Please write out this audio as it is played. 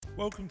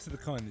Welcome to the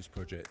Kindness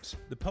Project,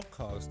 the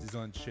podcast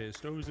designed to share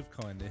stories of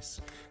kindness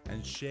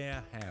and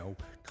share how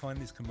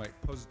kindness can make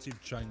positive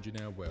change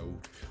in our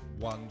world,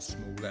 one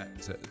small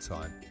act at a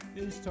time.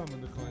 This time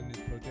on the Kindness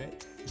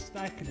Project,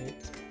 Stacking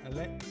It,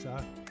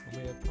 Alexa, and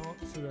we have part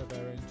 2 of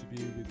our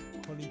interview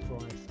with Holly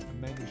Price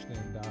Manish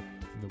Nanda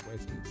from the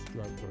Westminster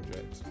Drug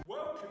Project.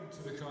 Welcome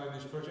to the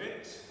Kindness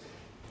Project.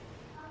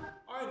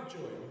 I'm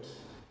joined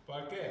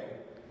by a girl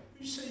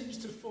who seems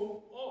to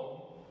fall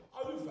on,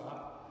 over,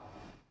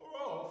 or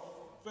off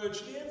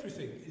virtually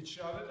everything in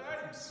Charlotte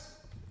Dames.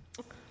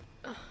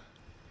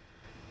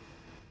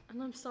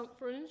 And I'm stumped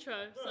for an intro.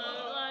 So,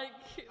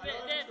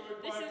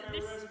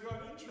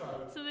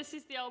 So this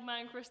is the old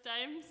man, Chris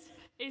Dames.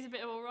 He's a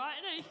bit alright,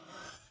 isn't he?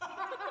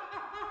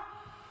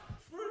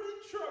 For an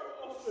intro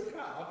off the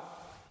cuff,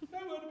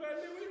 that wasn't a bad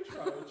little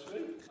intro,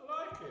 actually.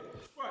 I like it.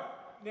 Right,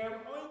 now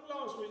on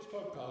last week's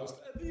podcast,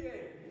 at the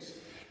end,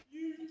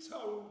 you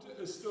told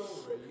a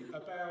story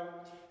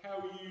about how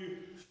you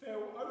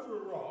fell over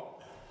a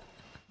rock.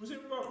 Was it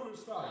a rock or a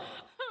stone? I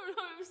don't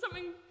know, it was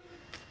something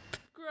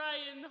grey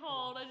and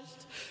hard. I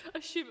just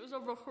assumed it was a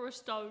rock or a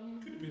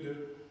stone. Could have been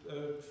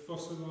a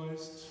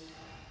fossilised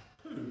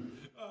poo.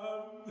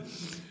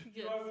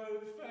 You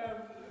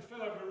either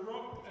fell over a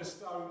rock, a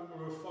stone,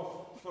 or a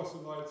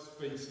fossilised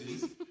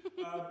feces.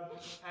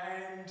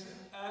 And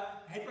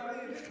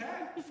headbutted a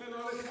cat. Fell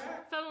on a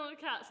cat. Fell on a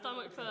cat,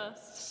 stomach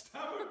first.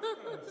 Stomach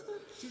first.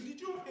 So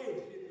did your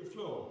head hit the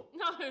floor?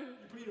 No. You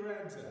put your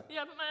hands out?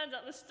 Yeah, I put my hands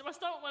out. My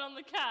stomach went on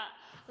the cat,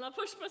 and I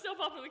pushed myself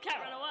up, and the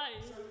cat ran away.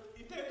 So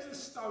if there was a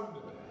stone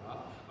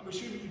about, I'm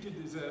assuming you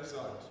did this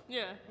outside.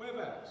 Yeah.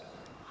 Whereabouts?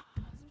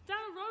 Down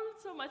a road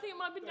somewhere. I think it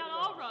might have been down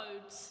our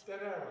roads. Down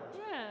our road?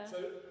 Yeah. So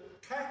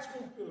cats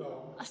walked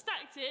along. I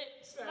stacked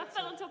it, and I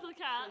fell on top of the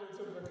cat,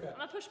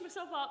 and I pushed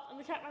myself up, and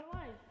the cat ran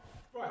away.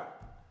 Right.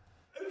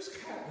 Whose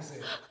cat was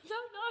it? I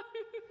don't know.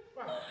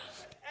 Right.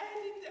 How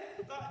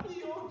did that,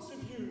 the odds of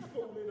you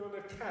falling on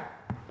a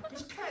cat?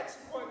 Because cats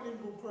are quite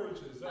nimble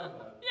creatures, aren't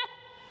they? Yeah.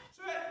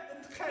 So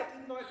the cat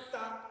didn't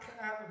duck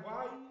out of the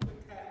way, the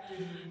cat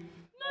didn't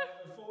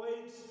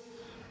avoid.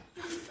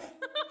 You fell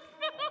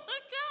on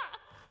a cat.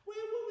 What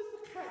was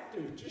the cat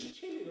doing? Just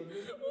chilling on the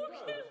road?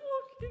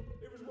 Walking.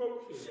 It was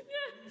walking?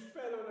 Yeah. You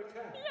fell on a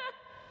cat? Yeah.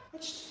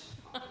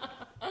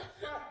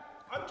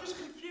 I'm just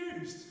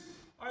confused.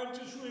 I'm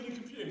just really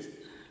confused.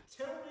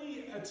 Tell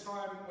me a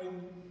time when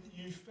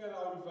you fell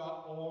over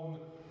on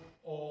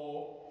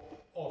or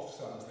off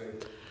something.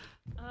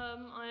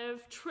 I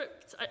have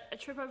tripped. I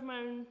trip over my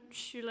own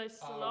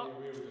shoelaces a lot. Yeah,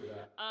 we all do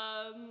that.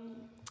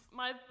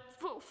 My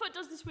foot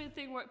does this weird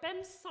thing where it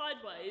bends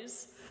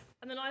sideways,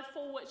 and then I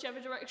fall whichever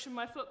direction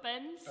my foot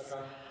bends.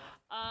 Okay.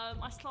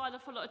 I slide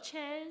off a lot of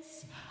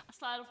chairs. I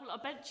slide off a lot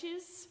of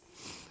benches.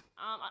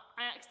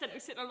 I accidentally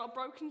sit on a lot of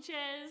broken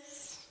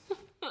chairs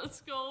at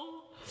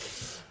school.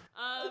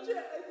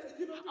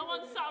 I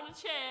once sat on a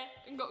chair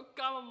and got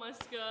gum on my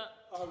skirt.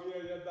 Oh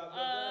yeah, that's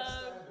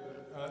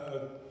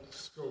standard at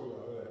school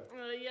though, isn't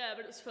it? Yeah,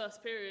 but it was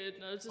first period,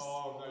 and I was just.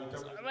 Oh no, you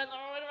don't. I went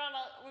around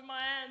with my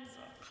hands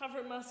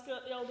covering my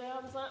skirt the whole day. I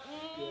was like,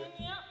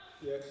 yeah.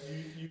 Yeah,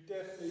 you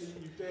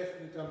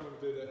definitely don't want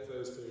to do that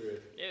first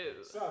period.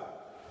 No. So,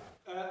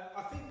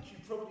 I think you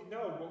probably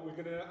know what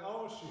we're going to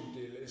ask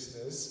you, dear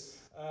listeners,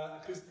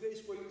 because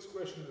this week's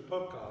question of the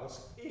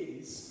podcast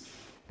is: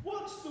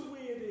 what's the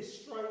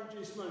weirdest,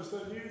 strangest, most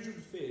unusual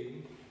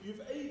thing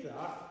you've either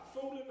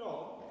fallen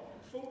on,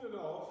 fallen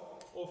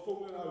off, or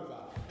fallen over?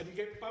 And you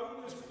get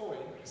bonus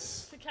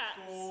points for cats.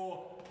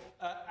 For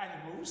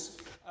animals,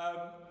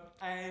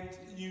 and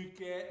you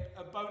get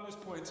a bonus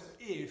point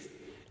if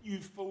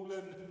you've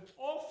fallen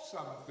off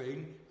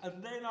something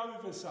and then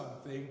over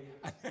something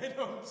and then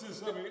onto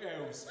something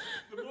else.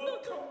 The more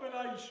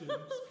combinations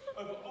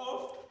of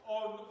off,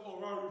 on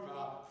or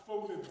over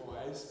falling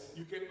wise,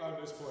 you get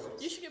bonus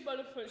points. You should get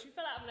bonus points. You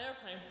fell out of an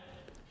airplane.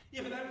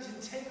 Yeah, but that was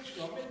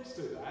intentional. I meant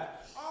to do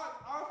that.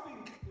 I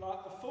think like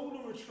a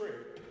fall or a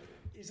trip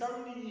is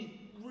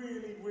only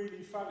really,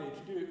 really funny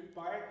if you do it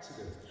by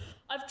accident.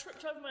 I've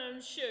tripped over my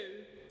own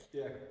shoe.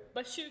 Yeah.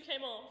 My shoe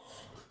came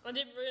off. I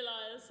didn't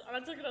realise, and I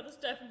took another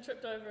step and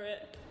tripped over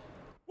it.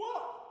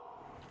 What?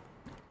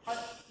 You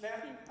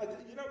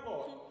know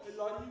what?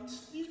 Like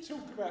you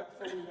talk about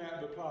falling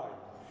out of a plane.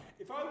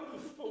 If I would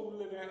have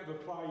fallen out of a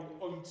plane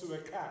onto a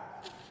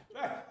cat,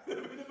 that would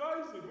have been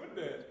amazing, wouldn't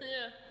it?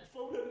 Yeah.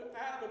 Fallen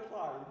out of a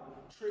plane,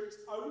 tripped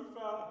over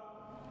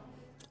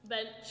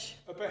bench.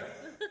 a bench,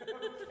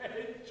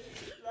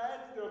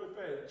 landed on a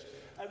bench,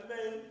 and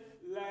then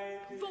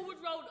landed. Forward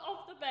rolled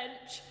off the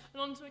bench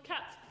and onto a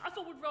cat. I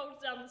forward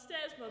rolled down the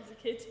stairs when I was a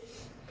kid.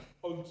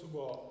 Onto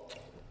what?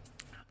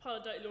 Pile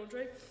of dirty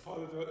laundry.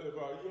 Pile of dirty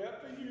laundry, yeah,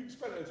 but you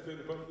expect it to be at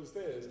the bottom of the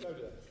stairs, don't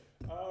you?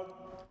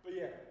 But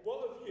yeah,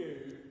 what of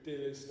you,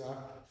 dear listener,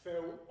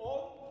 fell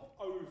on,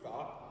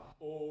 over,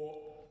 or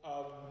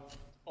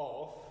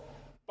off?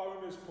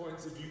 Bonus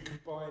points if you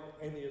combine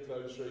any of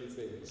those three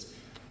things.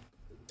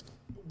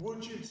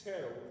 Would you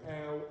tell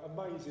our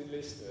amazing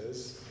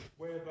listeners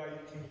where they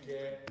can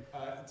get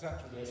in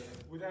touch with us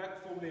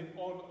without falling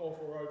on, off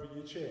or over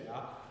your chair,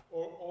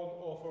 or on,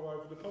 off, or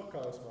over the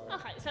podcast, mate?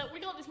 Okay, so we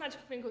got this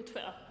magical thing called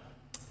Twitter.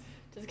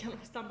 Just kind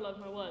of stumble over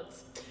my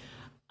words.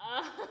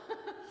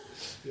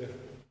 Yeah.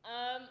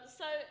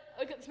 So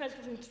I got this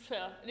magical thing to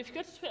Twitter, and if you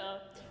go to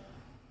Twitter,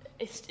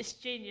 it's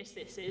genius.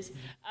 This is,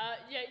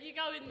 you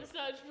go in the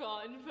search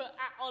bar and you put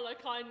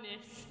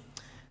 @HolloKindness,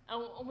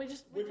 and we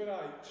just With an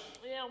H.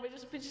 Yeah, we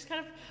just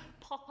kind of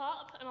pop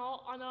up, and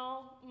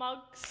our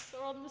mugs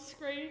are on the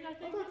screen. I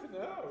think. I don't think they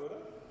are, are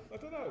they? I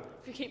don't know.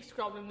 If you keep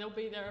scrolling, they'll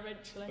be there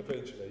eventually.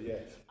 Eventually,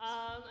 yes.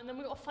 And then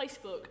we've got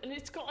Facebook, and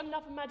it's got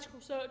another magical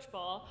search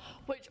bar,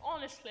 which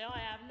honestly I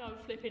have no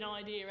flipping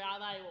idea how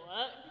they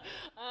work.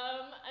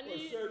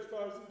 Search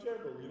bars in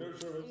general, you're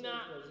not sure about search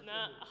bars in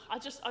general? I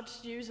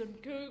just use them.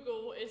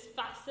 Google is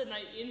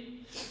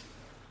fascinating.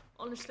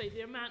 Honestly,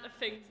 the amount of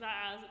things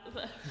that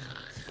has.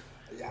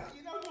 Yeah,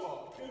 you know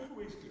what? Google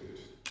is good.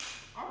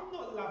 I'm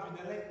not loving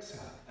Alexa.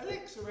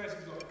 Alexa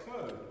hasn't got a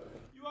clue.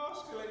 You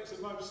ask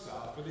Alexa most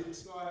stuff, and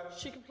it's like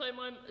she can play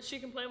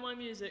my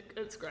music.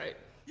 It's great.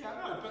 Yeah,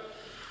 I know, but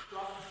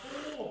like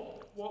for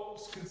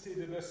what's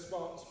considered a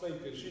smart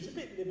speaker, she's a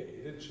bit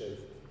limited, isn't she?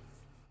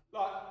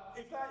 Like,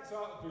 if that's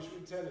artificial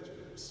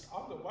intelligence,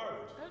 I'm not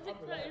worried. I don't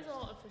think that is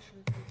artificial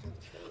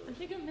intelligence. I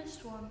think I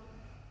missed one.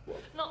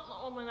 What? Not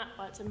on my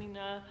NatBytes. I mean,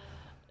 email.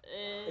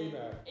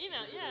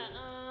 Email, yeah.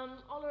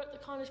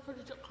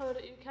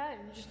 Holler@thekindnessproject.co.uk,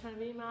 and you just kind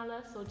of email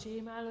us or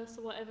Gmail us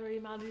or whatever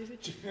email you use.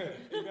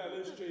 Email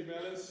us,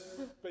 Gmail us,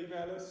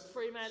 Bmail us,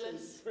 Freemail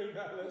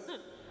us,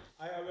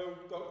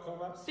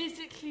 AOL.com us.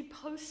 Physically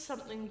post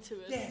something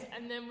to us,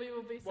 and then we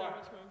will be so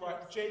much more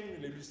impressed. Right,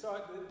 genuinely, we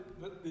started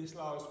this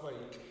last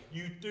week.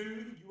 You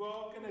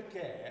are going to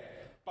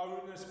get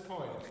bonus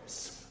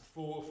points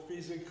for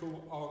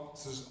physical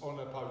answers on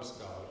a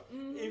postcard.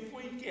 If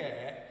we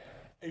get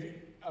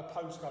a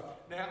postcard.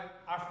 Now,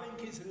 I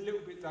think it's a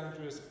little bit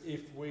dangerous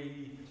if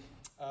we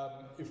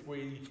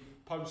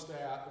post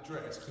our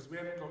address, because we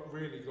haven't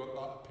really got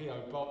like a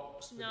PO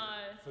box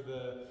for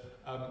the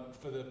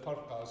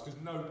podcast, because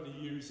nobody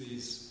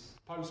uses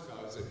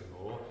postcards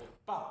anymore.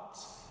 But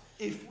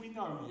if we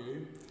know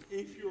you,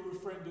 if you're a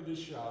friend of the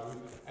show,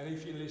 and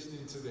if you're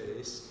listening to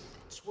this,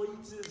 tweet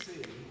us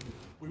in.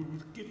 We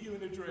will give you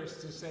an address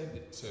to send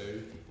it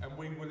to, and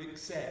we will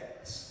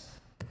accept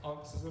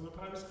answers on a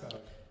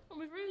postcard. And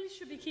we really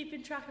should be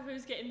keeping track of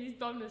who's getting these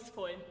bonus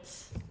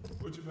points.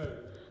 What do you mean?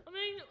 I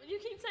mean, you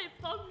keep saying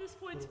bonus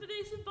points for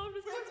this and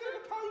bonus We points have to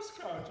get a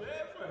postcard,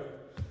 yeah, haven't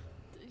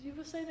we? You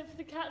were saying it for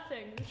the cat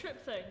thing, the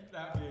trip thing.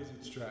 That'd be easy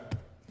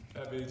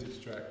to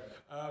track.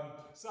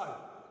 So,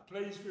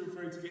 please feel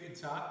free to get in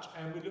touch,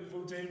 and we look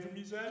forward to hearing from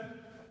you soon.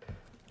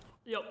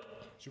 Yup.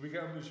 Should we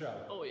get on with the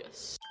show? Oh,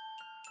 yes.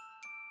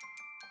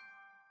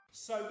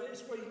 So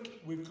this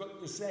week we've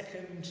got the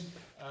second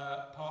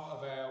part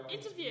of our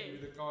interview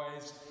with the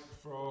guys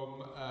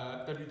from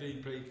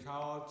WDP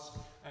Cards.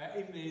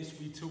 In this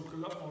we talk a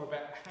lot more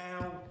about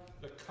how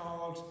the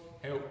card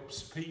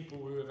helps people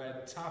who have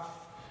had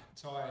tough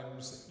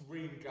times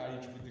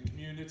re-engage with the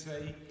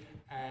community,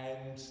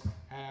 and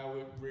how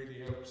it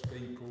really helps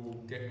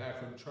people get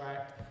back on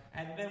track.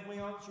 And then we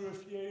answer a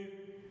few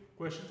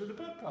questions of the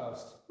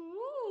podcast.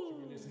 Ooh.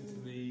 Should we listen to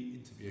the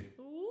interview?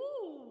 Ooh.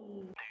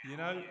 You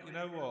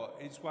know what?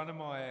 It's one of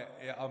my.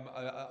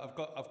 I've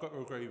got to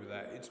agree with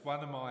that. It's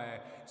one of my.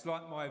 It's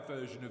like my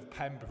version of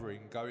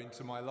pampering, going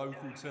to my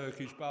local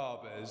Turkish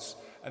barbers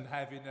and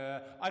having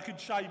a. I could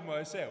shave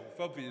myself,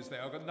 obviously.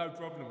 I've got no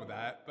problem with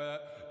that.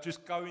 But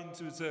just going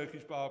to the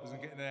Turkish barbers and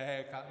getting a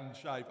haircut and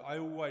shave, I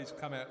always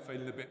come out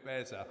feeling a bit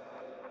better. Exactly.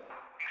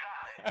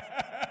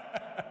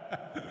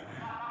 That was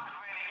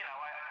really,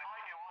 I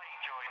knew I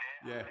enjoyed it.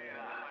 Yeah. I knew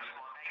that most of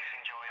my mates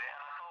enjoyed it,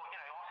 and I thought,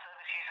 our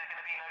services are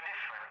going to be no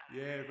different.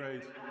 Yeah, right.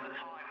 There was a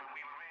time when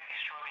we were really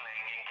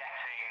struggling in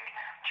getting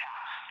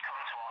chaps to come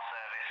to our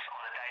service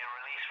on the day of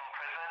release from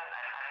prison,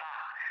 and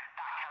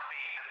that can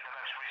be the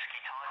most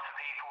risky time for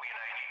people. You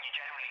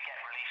generally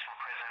get released from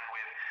prison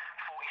with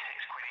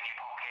 46 quid in your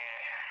pocket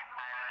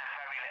and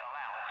very little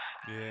else.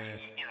 Yeah.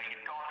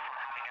 You've gone from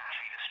having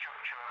actually the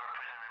structure of a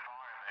prison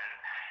environment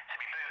to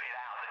be booted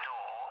out of the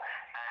door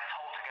and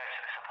told to go to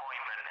this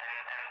appointment,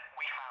 and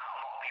we found that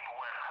a lot of people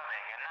weren't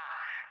coming, and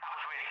that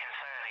was really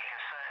concerning,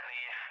 because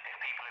certainly if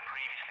people had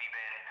previously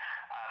been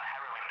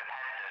heroin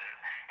dependent,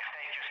 if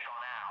they'd just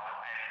gone out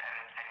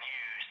and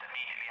used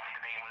immediately after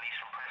being released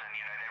from prison,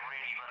 they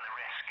really run the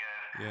risk of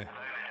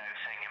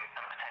overdosing and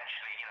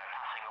potentially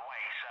passing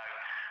away. So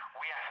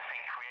we had to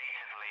think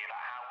creatively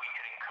about how we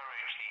could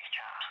encourage these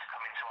chaps to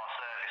come into our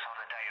service on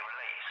the day of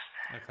release.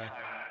 Okay.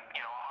 So,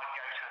 I'd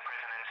go to the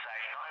prison and say,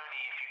 not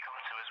only if you come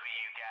to us will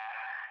you get,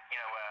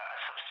 a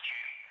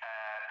substitute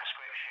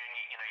prescription,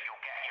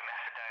 you'll get your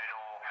methadone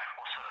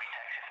or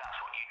Subutex if that's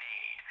what you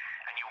need,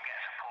 and you'll get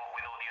support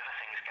with all the other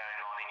things going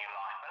on in your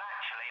life. But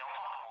actually, on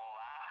top of all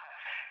that,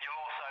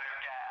 you'll also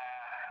get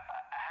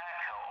a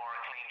haircut or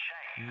a clean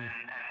shave.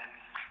 And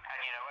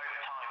over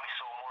time we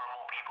saw more and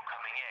more people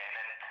coming in,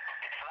 and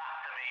that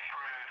to me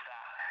proved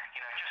that,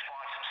 just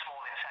by some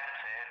small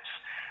incentives,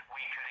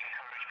 we could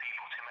encourage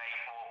people to make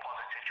more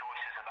positive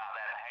choices about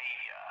their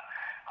behaviour.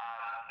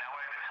 Now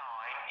over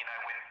time,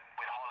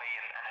 with Holly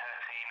and her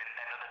team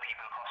and other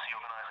people across the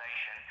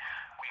organisation,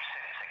 we've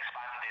since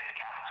expanded the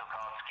capital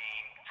card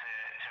scheme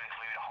to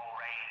include a whole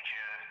range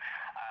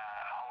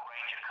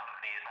of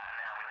companies that are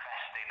now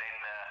invested in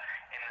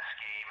the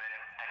scheme,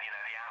 and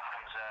the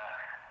outcomes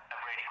are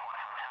really quite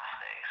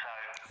fantastic. So.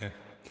 Yeah.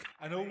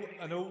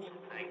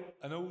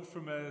 And all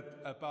from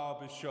a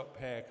barber shop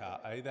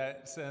haircut, eh?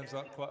 That sounds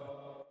like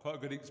quite a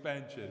good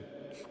expansion.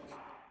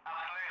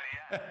 Absolutely,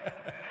 yeah.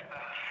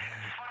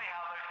 It's funny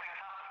how those things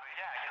happen,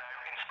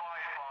 but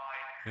inspired by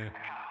a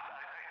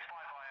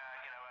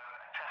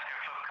Tesco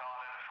club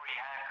card and a free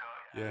haircut.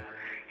 Yeah.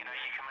 You can make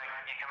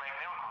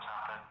miracles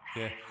happen.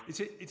 Yeah,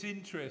 it's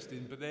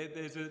interesting, but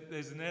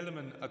there's an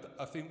element.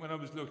 I think when I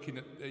was looking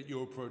at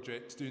your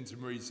project, doing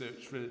some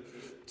research for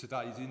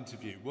today's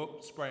interview,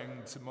 what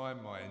sprang to my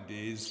mind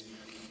is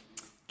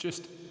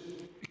just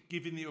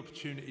giving the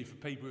opportunity for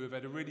people who have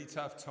had a really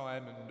tough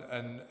time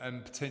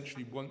and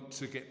potentially want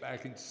to get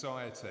back in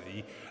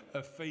society,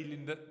 a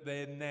feeling that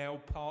they're now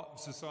part of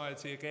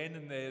society again,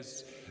 and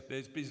there's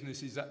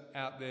businesses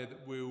out there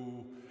that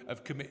will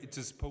have committed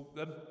to support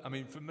them. I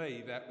mean, for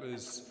me, that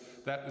was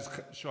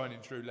shining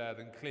through loud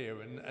and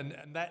clear, and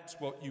that's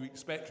what you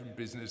expect from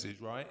businesses,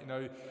 right?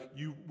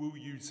 You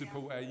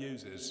support our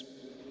users.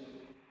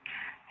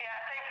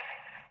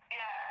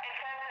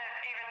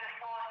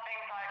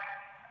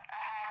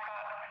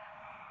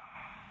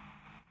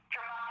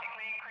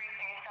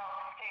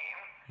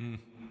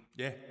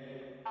 Yeah.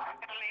 That's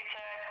going to lead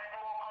to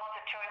more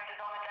positive choices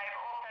on the day,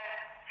 but also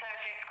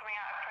service users coming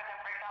out of prison,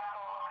 for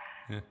example.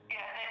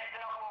 Yeah.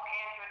 They're not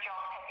walking into a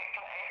job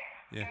typically.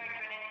 Yeah. Going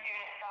to an interview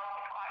in itself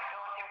is quite a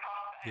daunting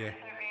prospect. Yeah.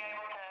 So being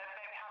able to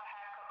maybe have a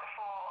haircut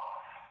before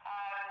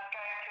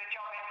going to a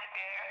job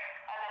interview,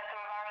 and then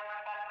some of our other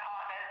spend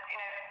partners,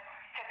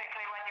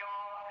 typically when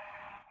you're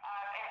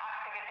in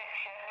active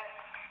addiction,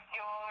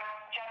 you're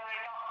generally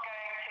not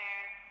going to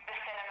the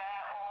cinema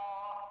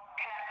or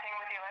connecting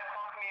with your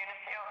local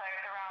community or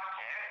those around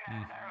you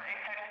necessarily.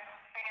 So just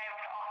being able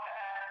to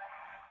offer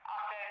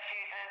our service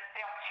users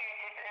the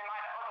opportunities that they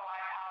might not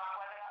otherwise have,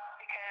 whether that's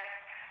because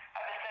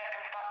of the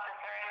circumstances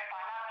they're in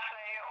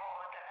financially, or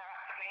that they're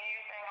actively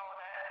using, or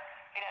that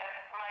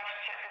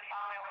relationships with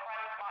family or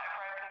friends might have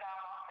broken down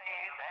whilst they're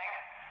using,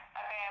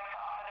 and being able to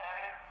offer them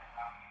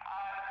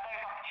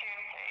those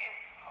opportunities.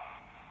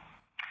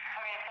 I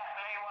mean, it's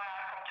definitely why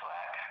I come to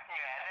work.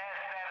 Yeah,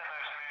 they're the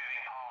most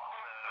moving parts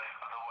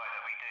of the work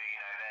that we do.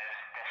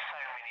 There's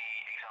so many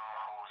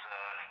examples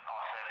of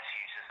our service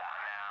users that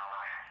are now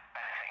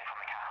benefiting from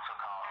the capital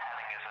card,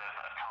 telling us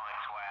of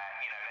times where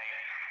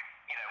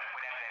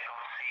whenever they've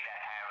gone to see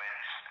their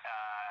parents,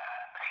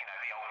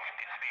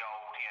 the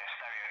old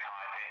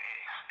stereotype.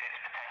 It's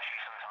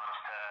potentially sometimes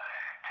to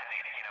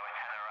nick a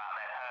tenner out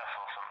their purse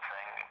or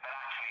something, but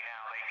actually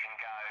now they can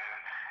go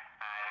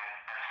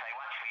and say,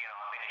 well, actually,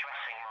 I've been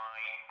addressing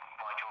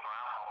my drug and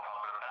alcohol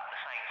problem, but at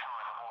the same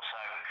time, I've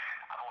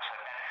also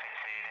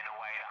benefited in a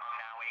way that I'm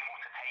now able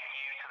to take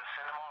you to the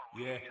cinema or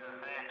to the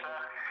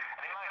theatre.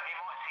 And it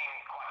might seem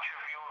quite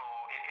trivial,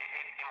 or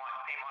it might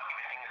be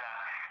the things that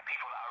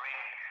people that are in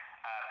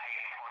paid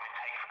employment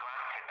take for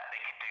granted, that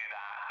they could do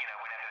that,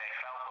 whenever they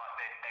felt like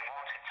they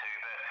wanted to.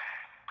 But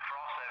for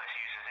our service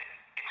users,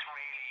 it's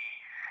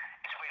really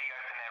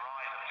opened their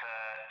eyes up to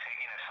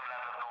some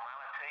level of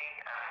normality,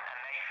 and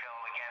they feel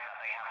again that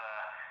they have a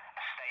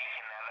stake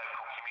in their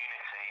local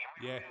community.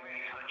 We've been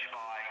really touched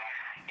by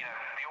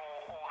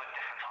all the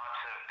different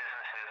types of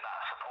businesses that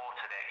have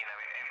supported it.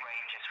 It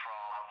ranges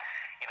from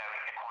a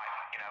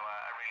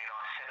really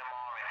nice cinema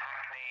in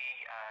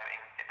Hackney,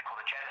 it's called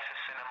the Genesis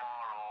Cinema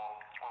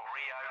or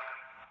Rio,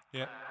 to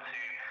a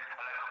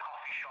local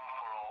coffee shop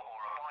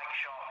or a bike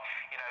shop.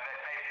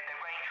 They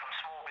range from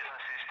small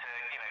businesses to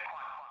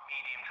quite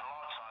medium to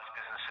large sized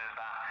businesses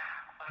that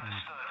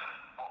understood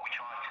what we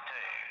tried to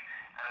do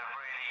and have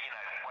really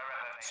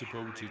wherever they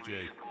supported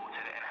you.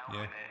 Supported it and helped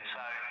with it.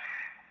 So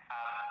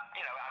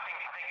I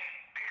think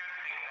the good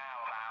thing now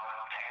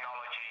about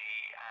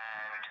technology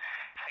and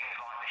things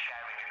like the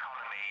sharing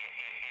economy,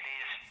 it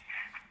is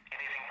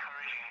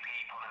encouraging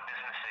people and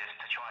businesses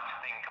to try to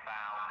think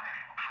about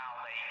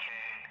how they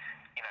can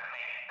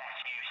make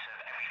best use of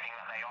everything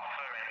that they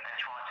offer and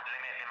try to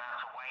limit the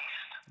amount of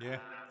waste.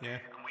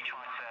 And we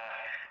try to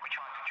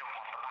jump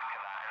off the back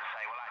of that and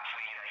say, well,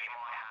 actually, you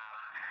might have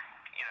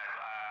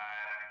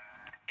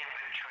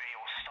inventory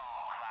or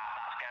stock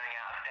that's going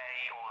out of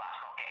date or that's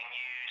not getting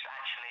used.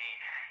 Actually,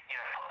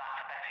 put that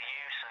to better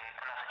use, and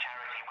as a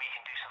charity we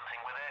can do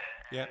something with it.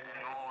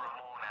 And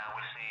more now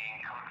we're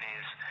seeing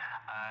companies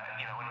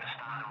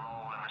understand the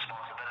role and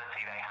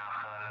responsibility they have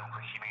for their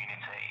local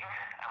community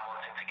and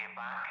wanting to give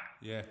back.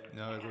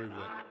 I agree with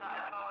that.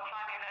 We're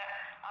finding that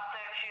our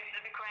service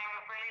users are becoming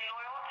really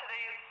loyal to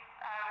these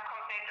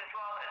companies as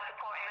well, that are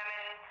supporting them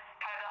in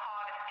kind of the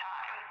hardest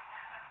times.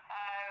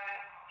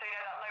 So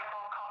that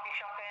local coffee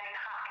shop in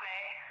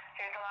Hackney,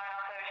 who's allowing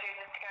our service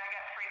users to go and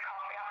get free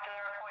coffee after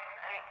their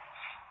appointment.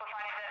 We're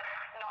finding that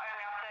not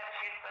only our service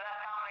users but their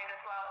families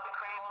as well are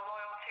becoming more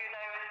loyal to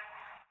those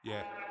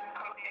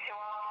companies who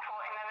are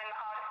supporting them in the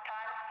hardest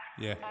times.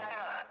 I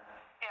think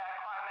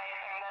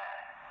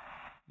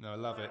No, I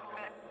love it.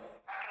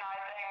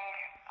 Recognising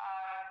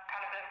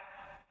kind of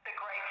the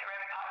greater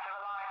impact of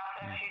a line.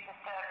 So if you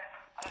just, I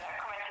don't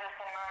know, come into the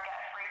cinema and get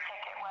a free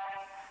ticket when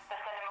the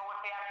cinema would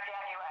be empty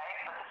anyway,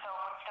 but the film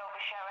would still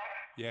be showing.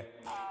 Yeah.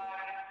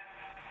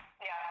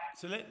 Yeah.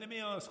 So let me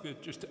ask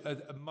just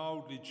a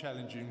mildly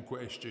challenging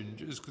question,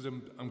 just because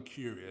I'm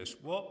curious.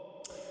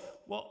 What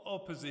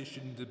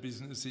opposition do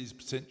businesses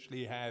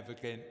potentially have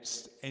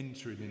against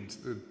entering into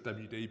the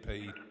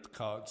WDP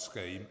card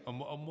scheme, and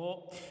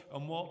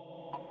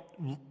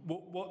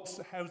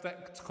how's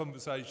that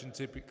conversation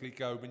typically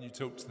go when you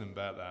talk to them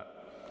about that?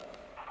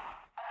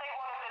 I think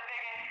one of the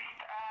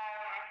biggest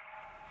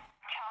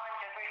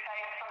challenges we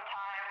face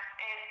sometimes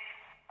is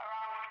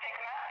around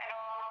stigma in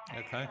all.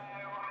 Okay. So,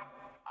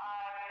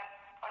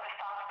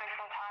 understandably,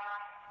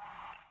 sometimes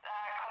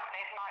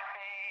companies might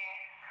be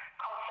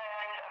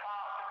concerned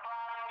about the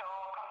brand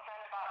or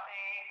concerned about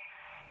the,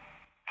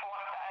 for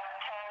want of a better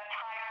term,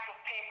 types of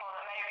people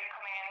that may be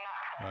coming in and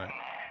accessing Right. it.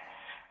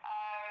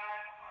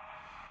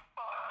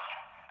 But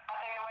I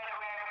think the way that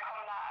we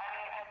overcome that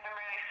and has been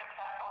really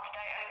successful to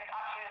date, and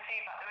actually the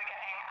feedback that we're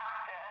getting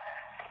after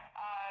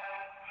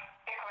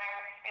becoming,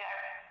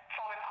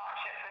 forming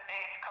partnerships with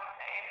these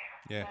companies,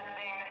 Yeah. and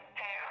seeing this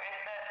too, is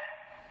that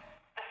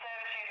the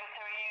service users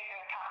who are using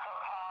the capital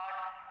card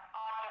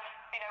aren't just,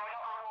 we're not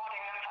rewarding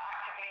them for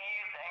actively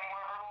using,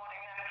 we're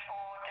rewarding them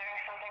for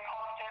doing something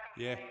positive and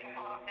Yeah. making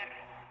positive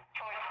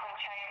choices and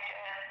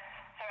changes.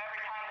 So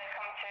every time they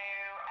come to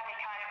any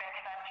kind of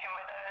intervention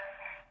with us,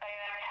 they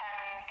earn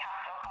 10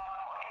 capital card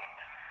points.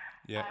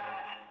 Yeah.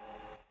 And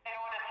in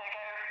order to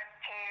go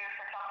to,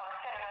 for example, the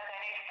cinema, they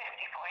need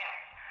 50 points.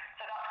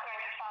 So that's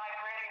going to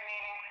 5 really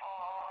meaningful,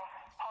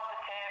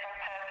 positive and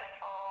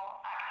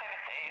purposeful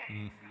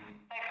activities.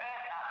 They've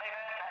earned that. They've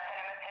earned their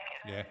cinema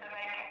tickets. Yeah. They're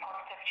making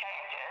positive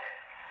changes.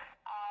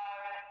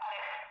 And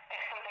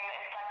it's something that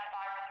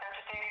incentivises them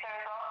to do so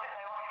as well. If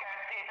they want to go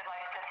and see the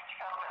latest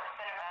film at the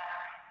cinema,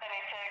 they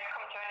need to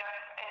come to enough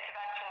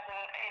interventions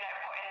and,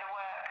 put in the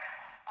work.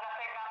 And I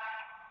think that's,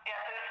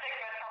 so the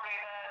stigma is probably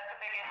the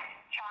biggest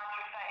challenge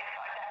we face,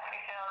 but I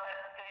definitely feel that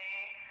the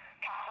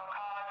capital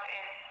card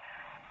is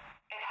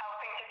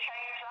helping to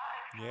change that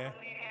and Yeah.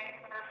 alleviate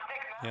the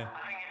stigma. Yeah. I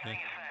think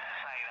it's fair to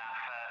say that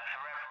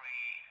for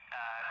every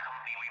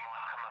company we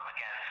might come up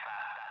against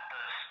that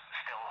does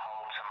still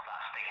hold some of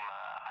that stigma,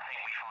 I think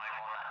we find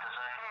one that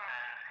doesn't.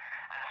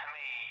 And to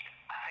me,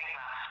 I think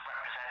that's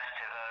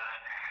representative of,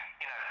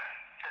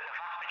 the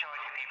vast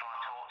majority of people I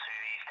talk to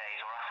these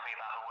days or ask me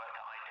about the work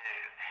that I do,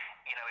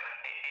 it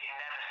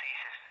never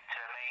ceases to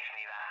amaze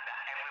me that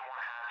everyone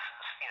has,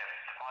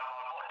 by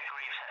what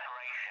degree of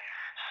separation,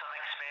 some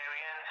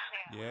experience.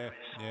 Yeah. Whether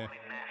it's Yeah. someone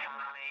in their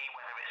family,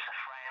 whether it's a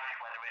friend,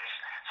 whether it's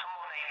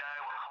someone they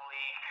know, a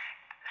colleague,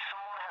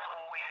 someone has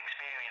always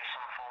experienced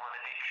some form of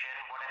addiction,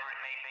 whatever it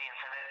may be. And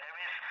so there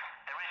is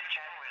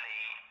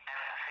generally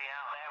empathy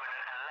out there and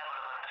a level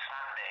of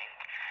understanding.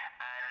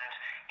 And,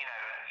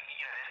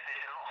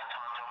 there's lots of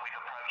times when we've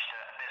approached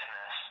a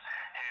business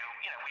who,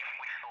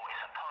 we've thought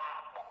it's a punt,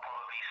 will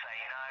probably say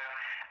no.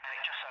 And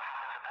it just so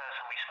happens the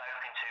person we've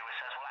spoken to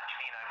says, well,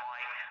 actually,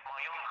 my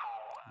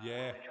uncle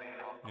Yeah.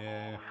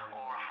 Yeah.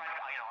 or a friend,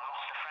 I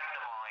lost a friend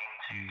of mine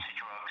to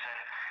drugs,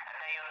 and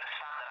they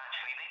understand that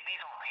actually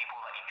these aren't people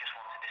that you just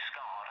want to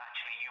discard.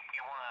 Actually, you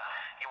want to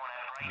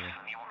embrace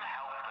them, you want to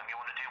help them, you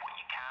want to do what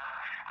you can,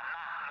 and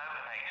that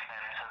motivates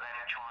them to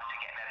then try to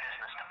get their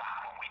business to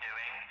back what we're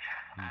doing.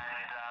 And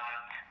that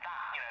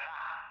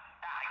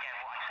again,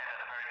 what I said at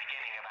the very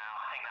beginning about,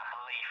 I think that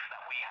belief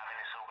that we have in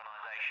this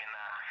organisation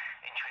that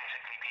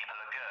intrinsically people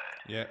are good.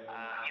 Yeah.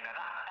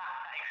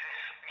 That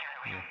exists,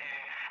 out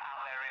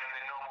there in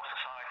the normal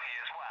society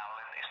as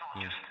well. And it's not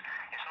just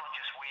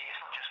we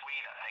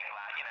that think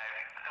that.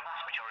 The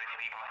vast majority of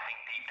people, I think,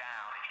 deep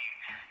down, if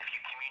you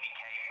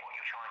communicate what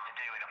you're trying to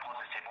do in a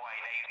positive way,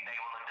 they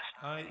will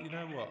understand. You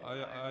know what?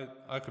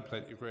 I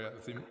completely agree. I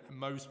think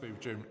most people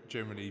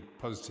generally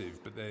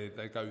positive, but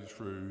they go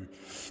through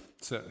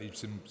certainly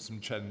some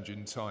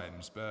challenging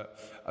times. But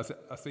I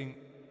think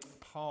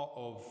part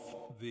of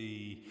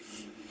the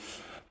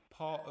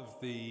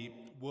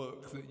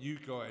work that you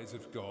guys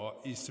have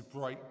got is to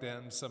break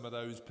down some of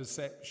those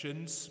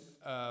perceptions.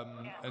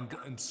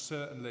 And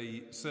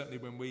certainly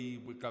when we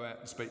would go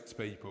out and speak to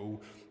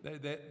people,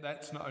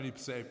 that's not only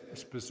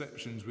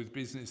perceptions with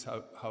business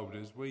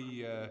holders.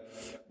 I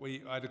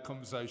had a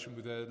conversation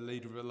with a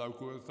leader of a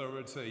local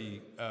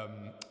authority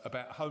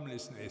about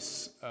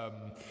homelessness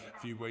a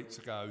few weeks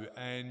ago,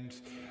 and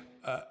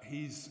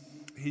his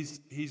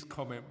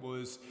comment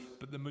was,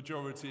 but the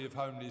majority of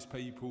homeless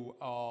people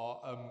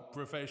are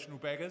professional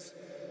beggars.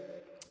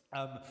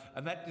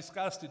 And that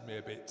disgusted me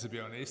a bit, to be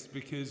honest,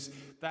 because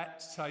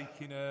that's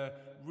taking a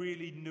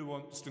really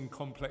nuanced and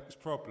complex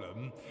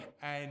problem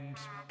and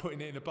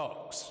putting it in a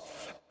box.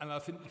 And I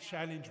think the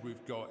challenge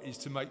we've got is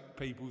to make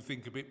people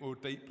think a bit more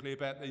deeply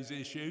about these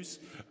issues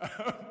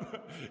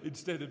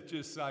instead of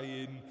just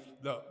saying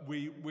that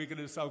we're going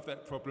to solve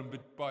that problem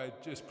by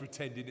just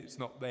pretending it's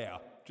not there.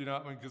 Do you know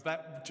what I mean? Because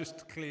that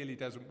just clearly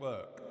doesn't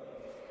work. Yeah,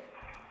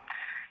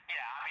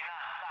 I mean,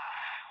 that's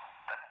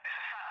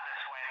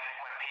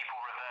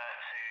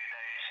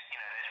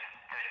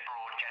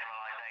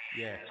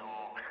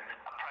or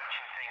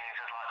approaching things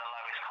as like the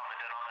lowest common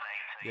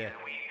denominator. Yeah. You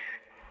know,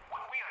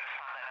 we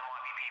understand that there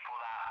might be people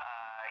that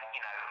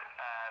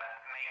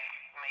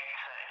make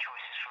certain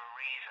choices for a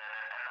reason,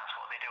 and that's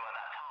what they do at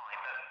that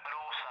time. But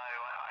also,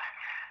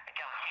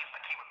 again, I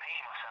keep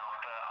repeating myself,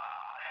 but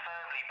I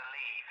firmly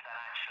believe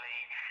that actually,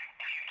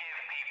 if you give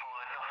people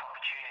enough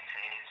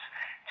opportunities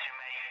to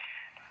make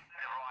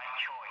the right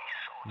choice,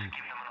 or to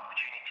give them an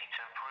opportunity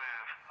to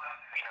improve,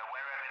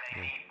 wherever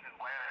they may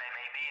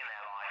be in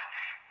their life,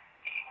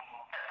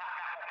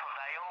 that will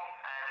prevail.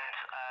 And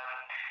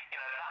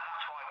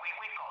that's why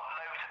we've got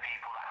loads of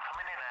people that come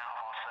in and out of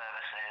our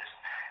services,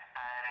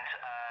 and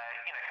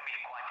can be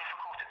quite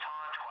difficult at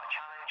times, quite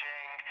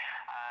challenging,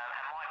 and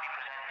might be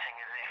presenting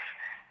as if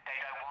they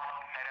don't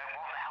want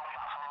the help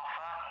that's on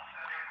offer.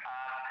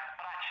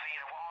 But actually,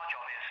 what our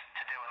job is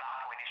to do at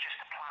that point is just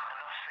to plant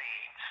enough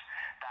seeds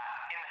that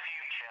in the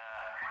future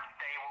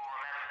they will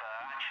remember,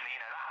 actually,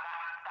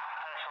 that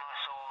person I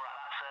saw at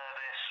that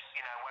service,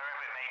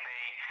 wherever it may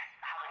be,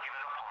 hasn't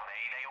given up on me.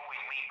 They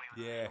always meet me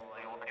with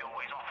joy, or they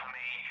always offer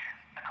me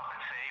a cup of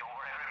tea, or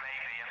whatever it may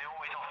be, and they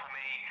always offer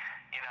me,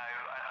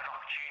 an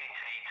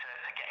opportunity to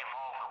get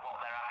involved with what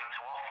they're having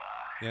to offer.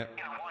 Yeah.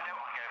 Why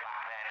don't I go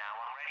back there now?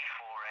 I'm ready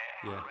for it.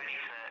 Yeah. I'm ready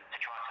to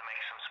try to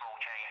make some small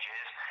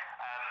changes.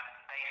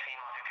 They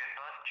seem like a good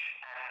bunch,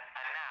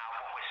 and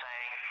now what we're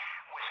saying,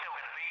 we're still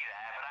going to be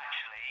there, but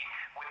actually,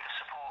 with the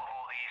support of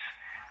all these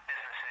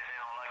businesses in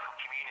our local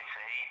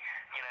community,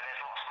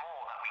 there's lots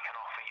more that we can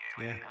offer you.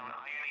 Yeah. And I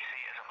only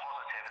see it as a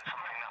positive and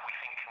something that we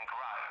think can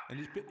grow. And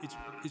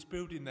it's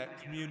building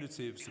that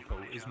community of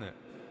support, isn't it?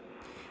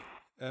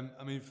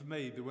 For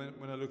me,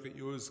 when I look at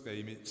your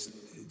scheme,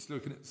 it's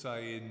looking at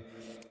saying,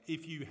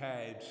 if you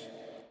had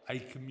a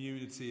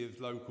community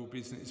of local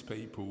business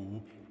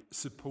people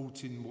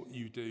supporting what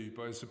you do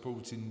by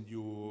supporting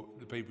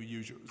the people who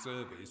use your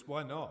service,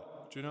 why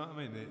not? Do you know what I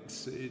mean?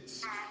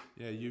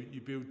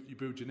 You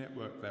build your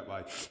network that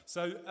way.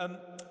 So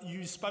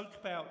you spoke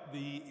about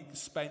the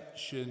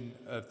expansion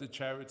of the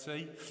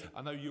charity.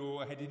 I know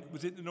you're heading.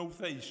 Was it the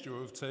northeast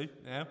you're off to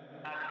now?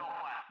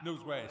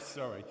 Northwest,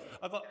 sorry.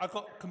 I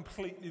got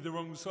completely the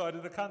wrong side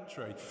of the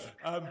country.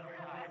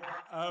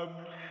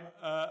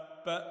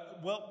 But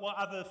what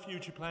other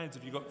future plans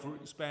have you got for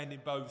expanding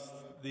both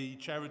the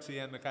charity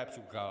and the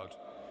capital card? Essentially,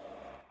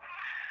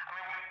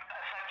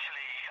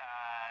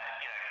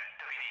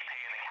 WDP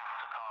and the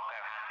capital card go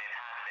hand in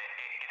hand.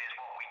 It is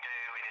what we do.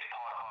 It is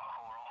part of our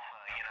core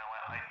offer.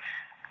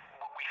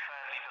 We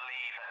firmly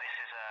believe that this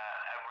is a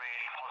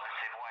really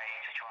positive way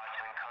to try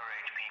to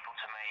encourage people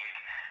to make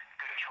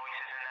good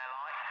choices in their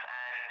life.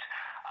 And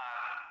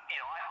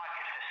I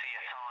could foresee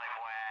a time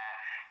where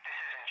this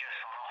isn't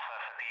just on offer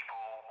for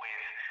people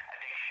with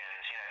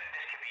addictions.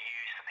 This could be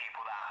used for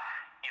people that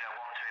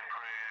want to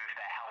improve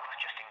their health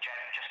just in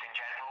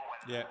general,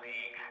 whether it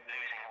be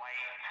losing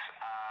weight,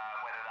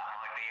 whether that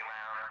might be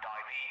around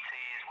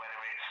diabetes, whether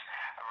it's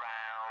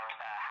around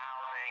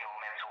housing or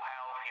mental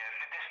health.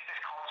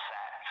 This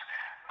concept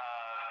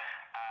of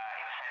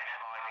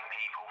incentivizing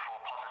people for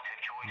positive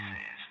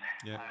choices.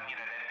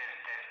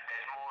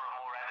 There's more and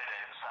more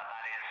evidence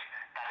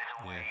that is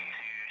a way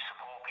to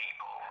support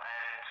people,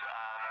 and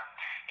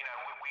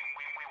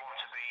we want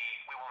to be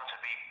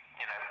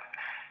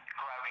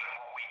growing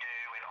what we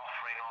do and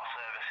offering our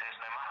services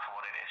no matter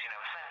what it is.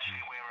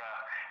 Essentially we're a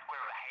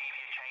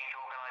behaviour change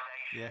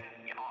organisation.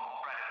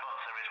 Our bread and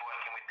butter is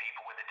working with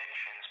people with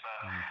addictions,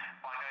 but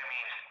by no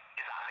means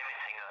is that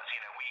limiting us.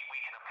 We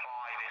can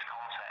apply this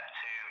concept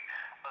to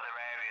other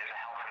areas of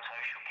health and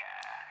social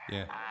care. I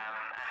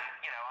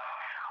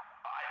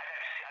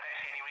don't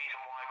see any reason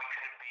why we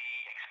couldn't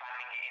be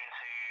expanding it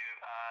into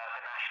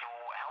the National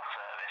Health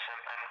Service, and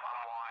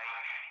why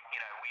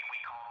we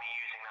can't be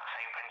using that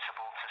same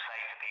principle to say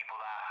to people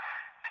that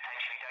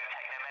potentially don't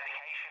take their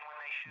medication when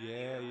they should.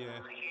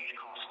 It's a huge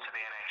cost to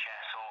the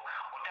NHS, or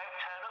don't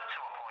turn up to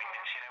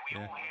appointments. We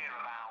all hear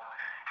about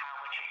how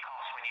much it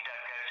costs when you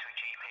don't go to a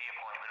GP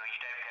appointment, or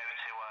you don't go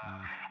to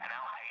an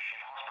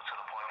outpatient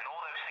hospital appointment.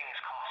 All those things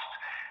cost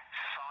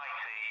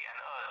society and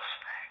us,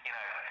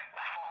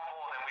 far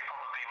more than we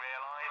probably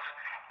realise.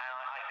 And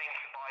I think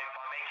by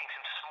making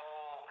some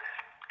small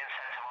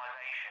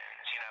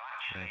incentivisations,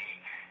 actually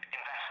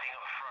investing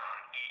up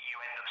front, you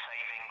end up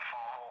saving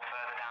far more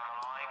further down the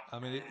line.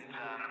 And if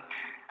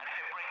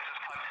it brings us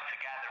closer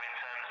together in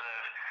terms of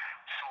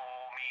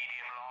small,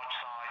 medium,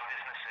 large-sized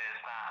businesses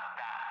that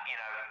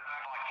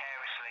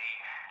vicariously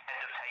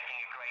end up taking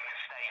a greater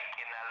stake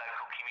in their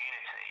local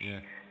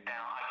community,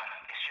 then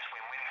it's just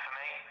win-win for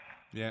me.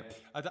 Yeah,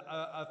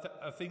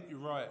 I think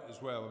you're right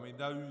as well.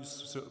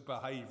 Those sort of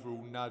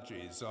behavioural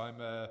nudges. I'm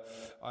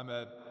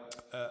an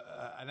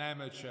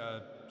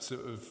amateur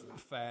sort of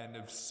fan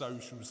of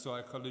social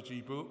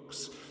psychology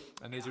books,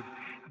 and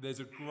there's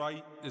a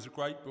great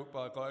book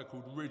by a guy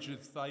called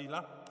Richard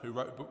Thaler who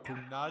wrote a book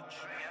called Nudge.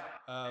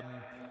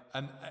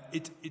 And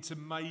it's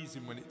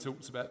amazing when it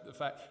talks about the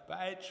fact, but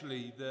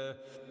actually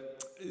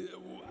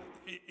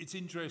it's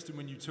interesting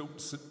when you talk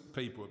to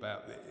people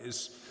about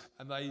this,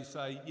 and they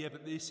say, yeah,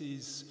 but this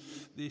is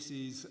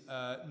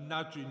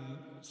nudging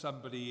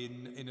somebody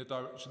in a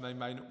direction they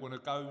may not want to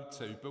go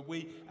to. But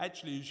we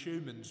actually, as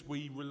humans,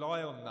 we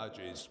rely on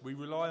nudges. We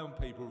rely on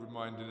people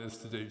reminding us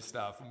to do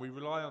stuff, and we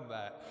rely on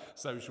that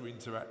social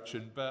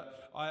interaction.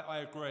 But I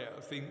agree.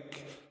 I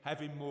think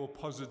having more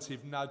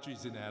positive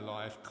nudges in our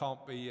life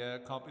can't be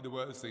the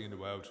worst thing in the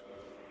world.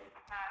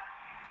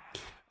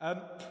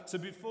 So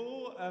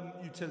before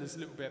you tell us a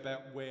little bit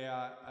about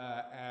where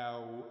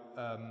our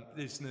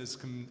listeners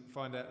can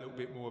find out a little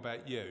bit more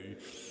about you,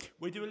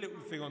 we do a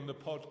little thing on the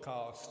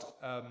podcast.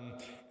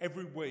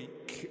 Every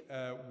week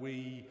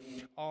we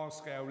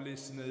ask our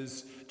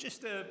listeners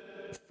just a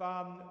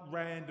fun,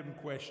 random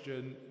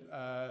question,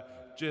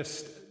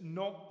 just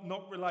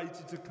not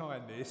related to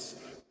kindness,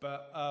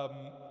 but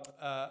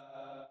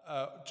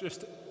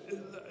just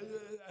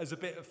as a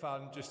bit of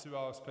fun, just to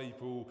ask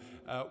people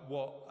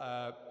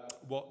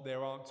what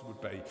their answer would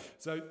be.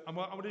 So I'm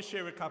going to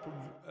share a couple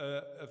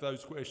of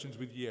those questions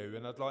with you,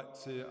 and I'd like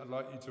you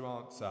to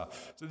answer.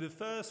 So the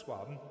first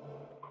one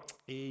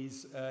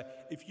is,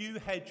 if you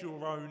had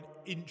your own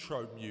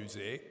intro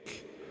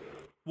music,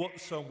 what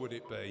song would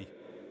it be?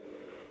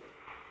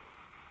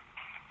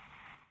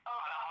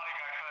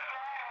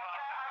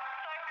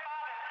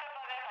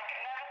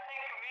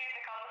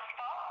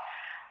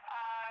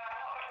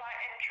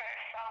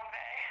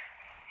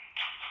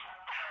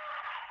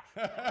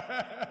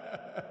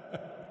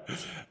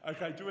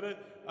 Okay, do you want to?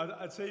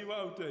 I'll tell you what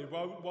I'll do.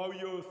 While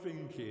you're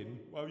thinking,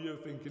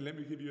 let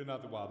me give you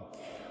another one.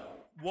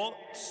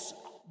 What's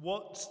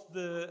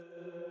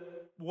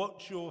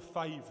your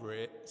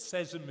favourite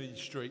Sesame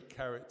Street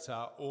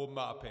character or Muppet?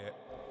 Mine's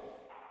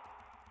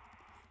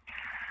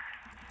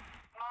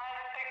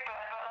Big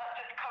Bird, but that's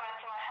just come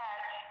into my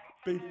head.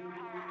 Big. I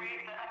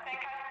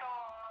think I saw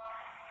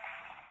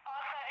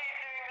Arthur He's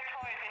doing the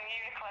toys in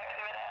Uniqlo at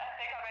the minute. I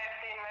think I may have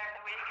seen him over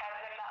the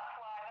weekend, and that's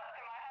why that's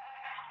in my head.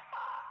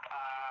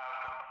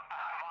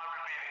 Mine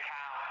would be the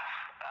Count.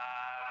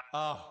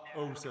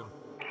 Awesome.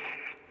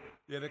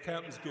 Yeah, the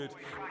Count was good.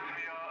 Always cracks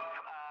me up,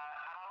 and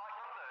I like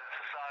numbers.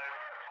 So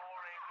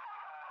boring,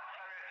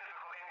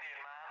 stereotypical Indian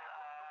man.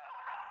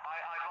 I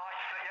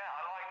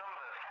like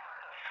numbers.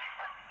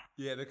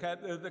 Yeah,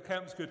 the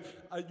Count's good.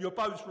 You're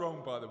both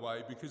wrong, by the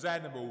way, because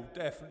Animal,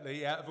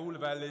 definitely, out of all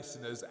of our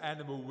listeners,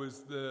 Animal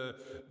was the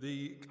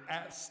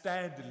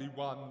outstandingly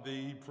won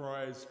the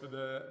prize for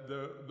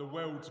the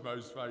world's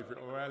most favourite,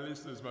 or our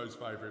listeners' most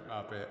favourite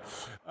Muppet.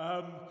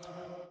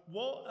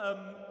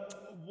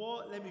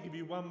 Let me give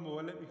you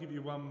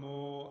one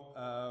more.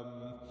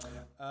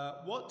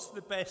 What's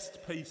the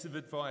best piece of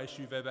advice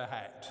you've ever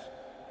had? Oh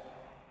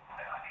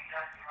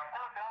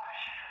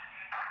gosh.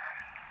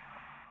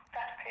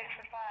 Best piece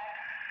of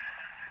advice.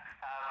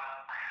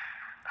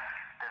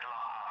 There's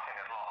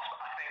lots.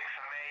 I think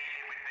for me,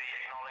 it would be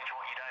acknowledge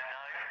what you don't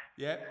know.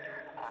 Yeah.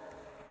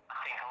 I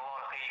think a lot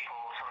of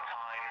people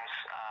sometimes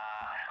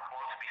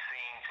want to be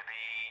seen to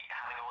be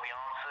having all the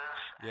answers.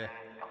 Yeah.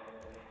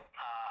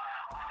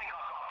 I think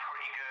I've got a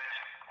pretty good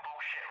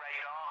bullshit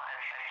radar,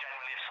 and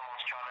generally if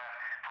someone's trying to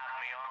have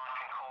me on, I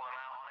can call them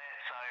out on it.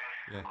 So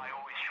Yeah. I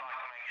always try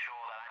to make sure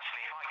that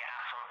actually if I get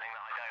asked something that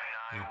I don't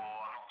know or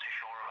I'm not too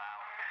sure about,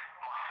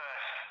 my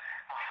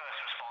first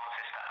response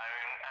is to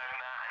own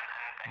that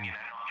and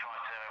not try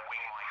to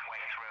wing my way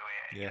through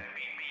it. Yeah.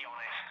 Be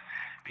honest,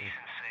 be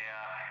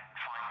sincere,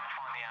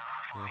 find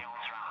the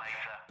answer out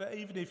later. But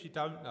even if you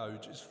don't know,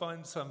 just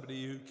find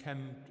somebody who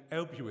can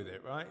help you with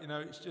it, right? You know,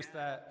 it's just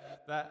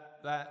that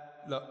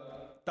look,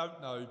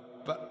 don't know,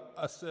 but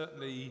I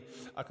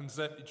can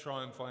certainly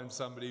try and find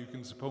somebody who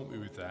can support me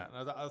with that.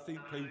 And I think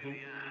people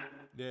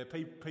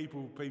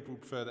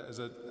prefer that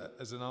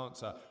as an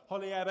answer.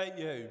 Holly, how about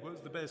you?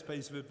 What's the best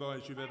piece of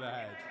advice you've ever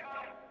had?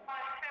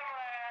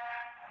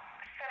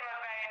 Similar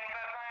vein,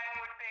 but mine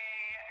would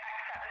be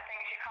accept the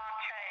things you can't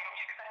change,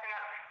 because I think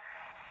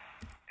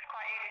it's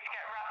quite easy to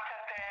get wrapped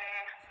up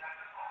in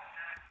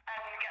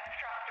and get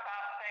stressed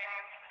about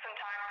things.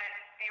 Sometimes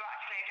you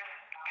actually just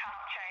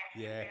cannot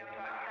change. Yeah. You have to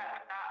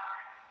accept that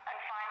and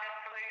find a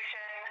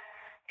solution,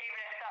 even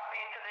if that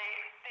means that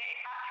the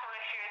actual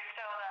issue is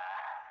still there.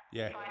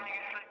 Yeah. Finding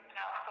a solution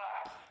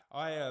elsewhere.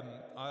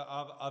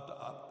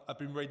 I've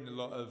been reading a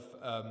lot of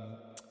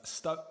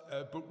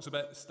books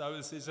about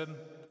Stoicism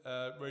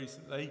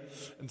recently,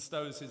 and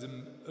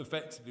Stoicism,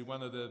 effectively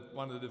one of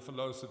the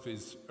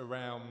philosophies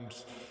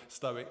around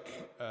Stoic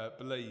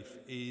belief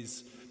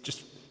is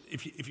just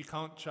if you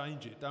can't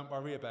change it, don't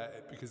worry about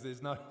it, because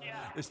there's no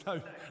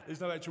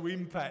actual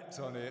impact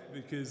on it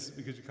because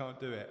you can't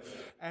do it.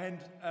 And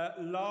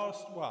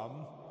last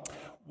one,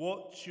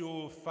 what's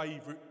your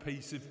favourite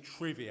piece of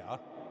trivia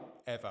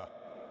ever?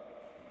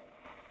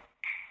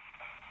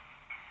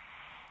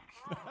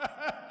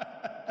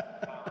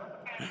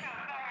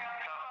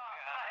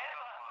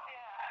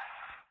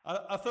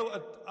 I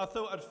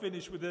thought I'd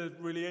finish with a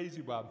really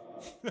easy one.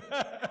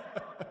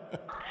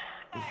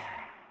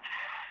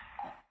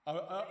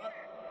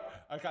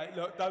 Okay, Okay,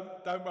 look,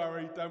 don't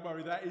worry.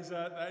 That is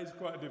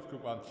quite a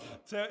difficult one.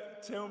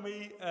 Tell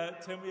me a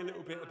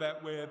little bit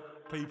about where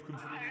people can.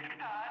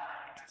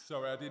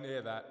 Sorry, I didn't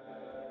hear that.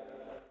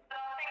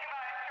 I'll think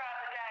about it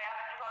throughout the day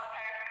after you've got the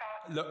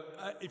postcard. Look,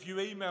 if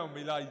you email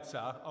me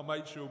later, I'll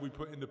make sure we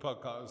put in the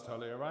podcast,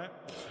 Holly. All right.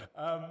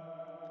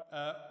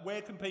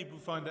 Where can people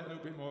find out a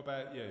little bit more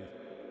about you? So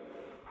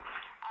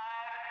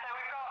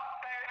we've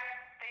got both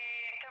the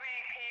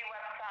WDP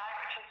website,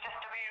 which is just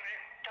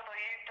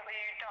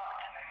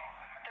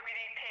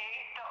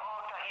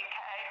www.wdp.org.uk.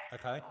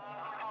 Okay.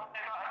 We've also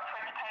got a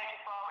Twitter page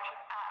as well, which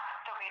is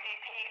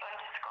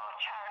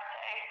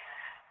 @WDP_charity.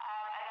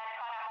 And then to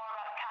find out more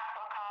about the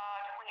Capital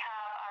Card, we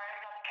have our own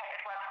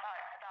dedicated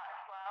website for that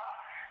as well,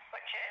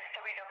 which is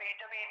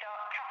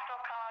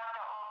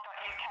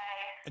www.capitalcard.org.uk.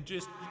 And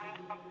just.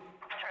 Twitter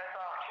as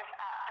well, which is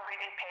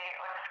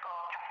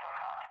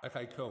 @WDP_capitalcard.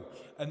 Okay, cool.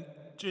 And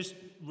just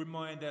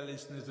remind our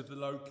listeners of the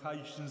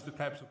locations the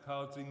Capital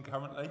Card's in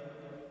currently. So we're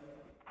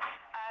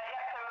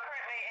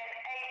currently in 8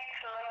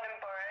 London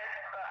boroughs,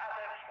 but as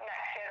of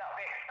next year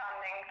that'll be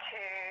expanding to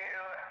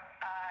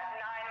 9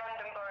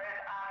 London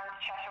boroughs and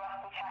Cheshire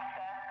West and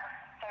Chester.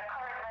 So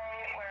currently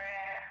we're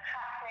in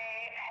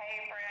Hackney,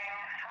 Havering,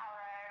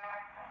 Harrow,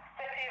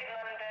 City of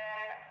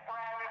London,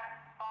 Brent,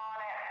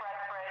 Barnet,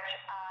 Redbridge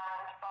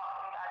and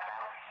Barton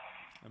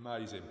Dagenham.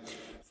 Amazing.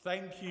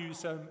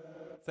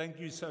 Thank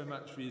you so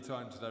much for your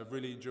time today. I've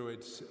really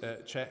enjoyed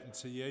chatting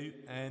to you,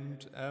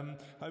 and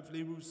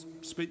hopefully we'll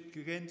speak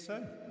again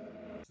soon.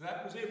 So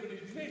that was it. What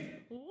did you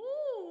think?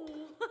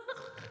 Ooh.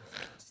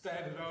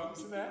 Standard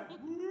answer now.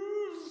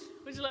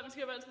 Would you like me to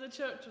go back to the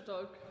Churchill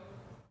dog?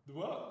 The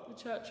what? The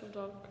Churchill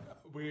dog.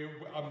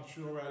 I'm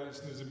sure our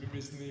listeners have been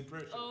missing the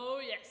impression. Oh,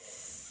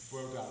 yes.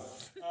 Well done.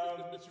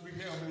 Should we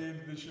get on with the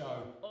end of the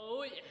show?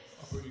 Oh, yes.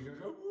 I thought you were going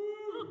to go, woo!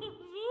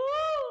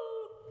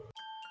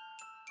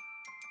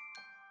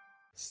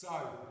 So,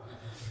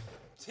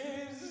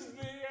 tis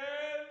the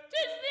end!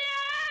 Tis the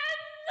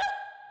end!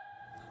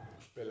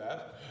 Bit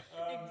loud.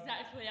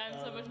 Exactly, I'm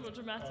so much more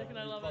dramatic and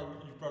I love it.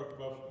 You've broken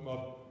my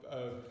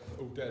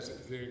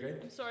audacity thing again.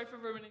 I'm sorry for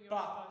ruining your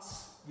But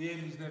the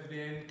end is never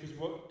the end, because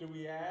what do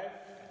we have?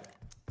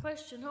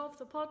 question of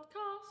the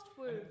podcast.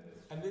 Woo.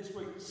 And this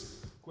week's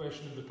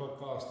question of the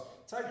podcast,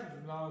 taken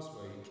from last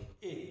week,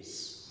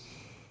 is: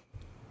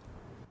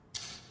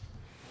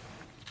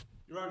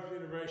 you're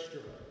opening a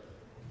restaurant.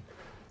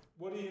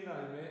 What do you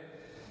name it?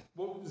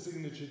 What would the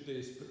signature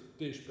dish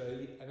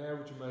be, and how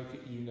would you make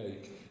it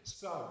unique?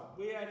 So,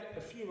 we had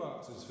a few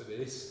answers for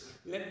this.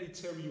 Let me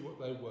tell you what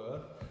they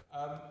were.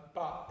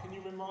 But can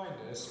you remind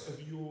us of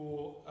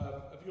your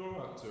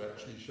answer,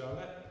 actually,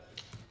 Charlotte?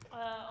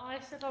 I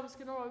said I was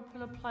going to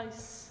open a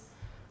place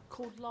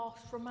called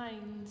Last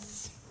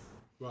Remains.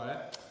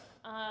 Right.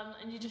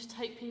 And you just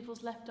take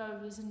people's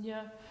leftovers and you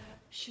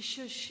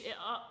shush it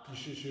up. You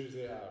shush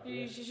it up.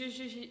 You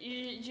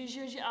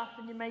shush it up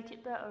and you make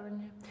it better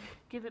and you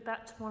give it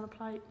back to them on a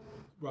plate.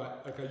 Right,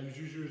 okay, you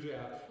shush it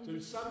up. So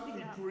if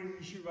somebody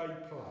brings you a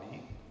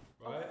plate,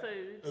 right,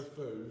 of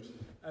food,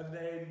 and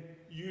then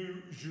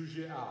you shush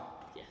it up.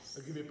 Yes.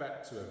 And give it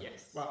back to them.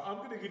 Yes. Right, I'm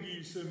going to give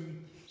you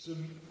some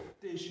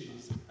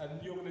dishes,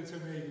 and you're going to tell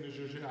me how you're going to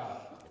shush it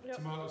up. Yep.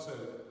 Tomato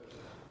soup.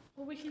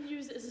 Well, we can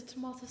use it as a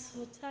tomato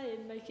sauté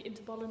and make it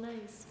into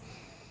bolognese.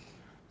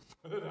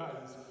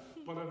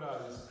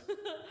 Bolognese.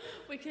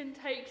 We can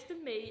take the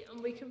meat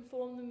and we can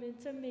form them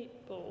into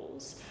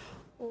meatballs,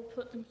 or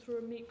put them through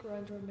a meat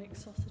grinder and make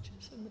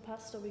sausages. And the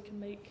pasta we can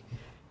make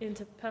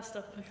into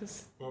pasta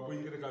because... Well, what are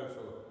you going to go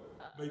for?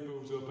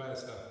 Meatballs or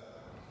pasta?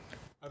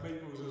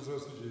 Meatballs or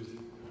sausages?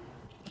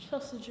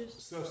 Sausages.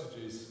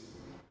 Sausages.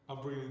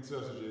 I'm bringing in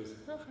sausages.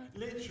 Okay.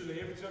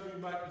 Literally, every time you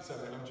make me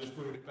something, I'm just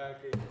bringing it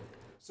back in.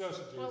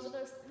 Sausages. Well,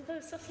 with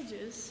those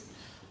sausages,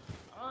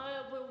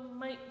 I will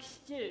make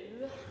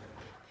you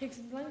pigs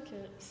and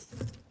blankets.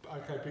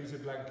 Okay, pigs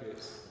and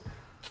blankets.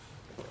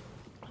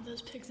 With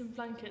those pigs and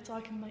blankets,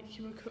 I can make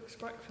you a cook's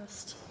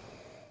breakfast.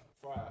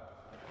 Fry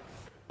up.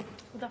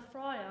 With a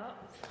fry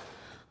up,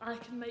 I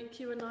can make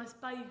you a nice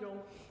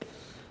bagel.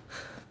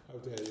 How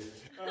dare you?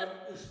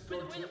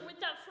 With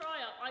that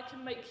fry up, I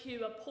can make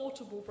you a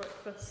portable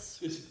breakfast.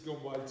 This has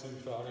gone way too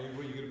far. What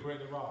are you going to put in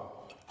the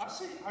roll? I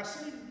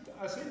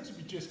seem to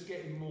be just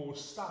getting more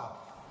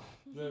stuff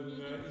than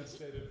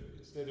instead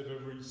of a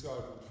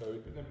recycled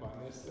food. But never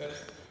mind.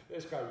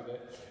 Let's go with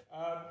it.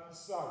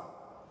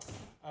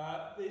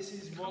 This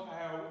is what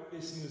our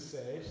listeners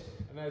said,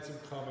 and they had some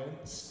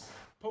comments.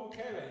 Paul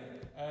Kelly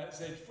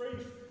said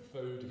free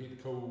food he'd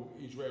call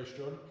his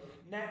restaurant.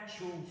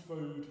 Natural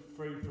food,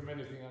 free from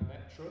anything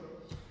unnatural.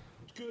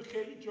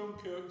 Cookie, John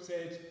Cook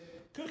said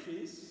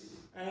cookies,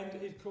 and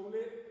he'd call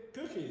it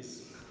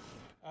cookies.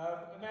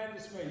 Amanda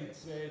Smith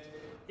said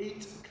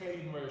eat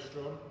clean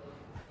restaurant.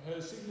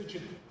 Her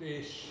signature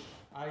dish,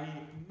 a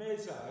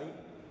meze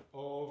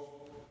of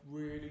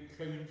really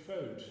clean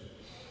food.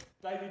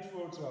 David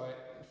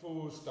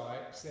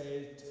Forsdyke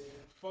said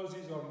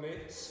Fozzie's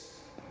omelettes.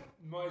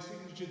 My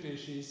signature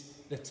dish is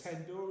the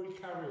tandoori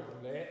curry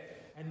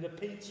omelette and the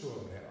pizza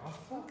omelette. I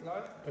quite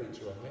like the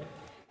pizza omelette.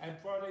 And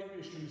Friday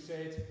Mystery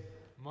said,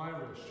 my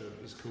restaurant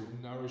is called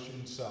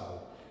Nourishing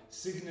Soul.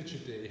 Signature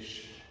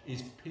dish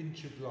is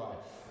Pinch of Life.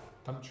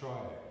 Come try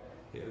it.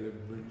 It'll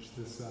enrich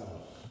the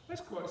soul.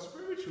 That's quite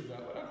spiritual,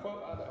 that one. I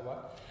quite like that one.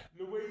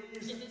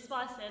 Louise. Is it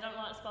spicy? I don't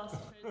like spicy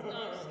food. No,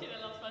 I'm just kidding,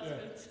 I love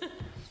spicy food.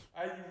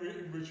 And you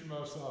enrich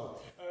my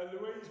soul.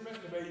 Louise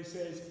McNamee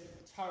says,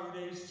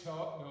 Tony's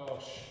top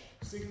notch.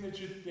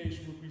 Signature dish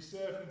will be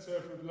surf and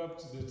turf with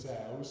lobster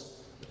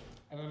tails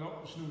and an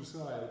optional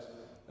side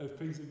of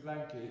peas and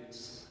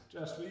blankets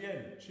just for you.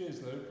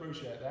 Cheers, Lou,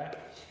 appreciate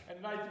that.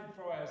 And Nathan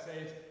Fryer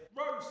said,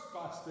 Roast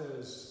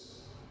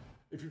Busters.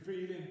 If you're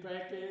feeling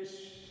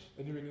peckish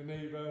and you're in the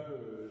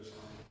neighbourhood,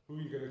 who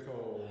are you going to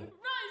call?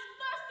 Roast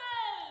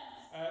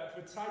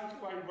Busters! For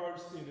takeaway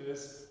roast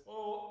dinners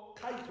or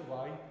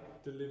takeaway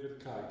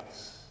delivered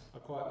cakes. I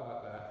quite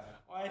like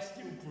that. I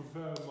still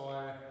prefer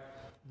my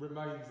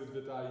remains of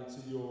the day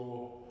to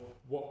your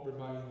what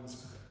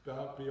remains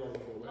beyond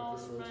or whatever it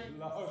was.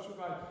 Last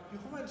remain.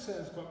 Your comment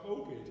sounds quite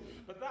morbid.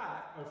 But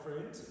that, my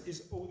friends,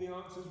 is all the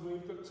answers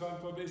we've got time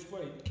for this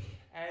week.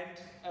 And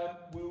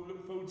we'll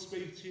look forward to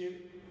speaking to you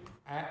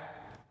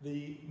at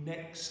the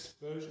next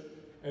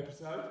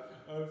episode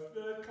of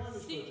the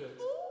Kindness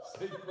Project.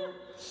 Sequel.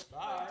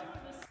 Bye.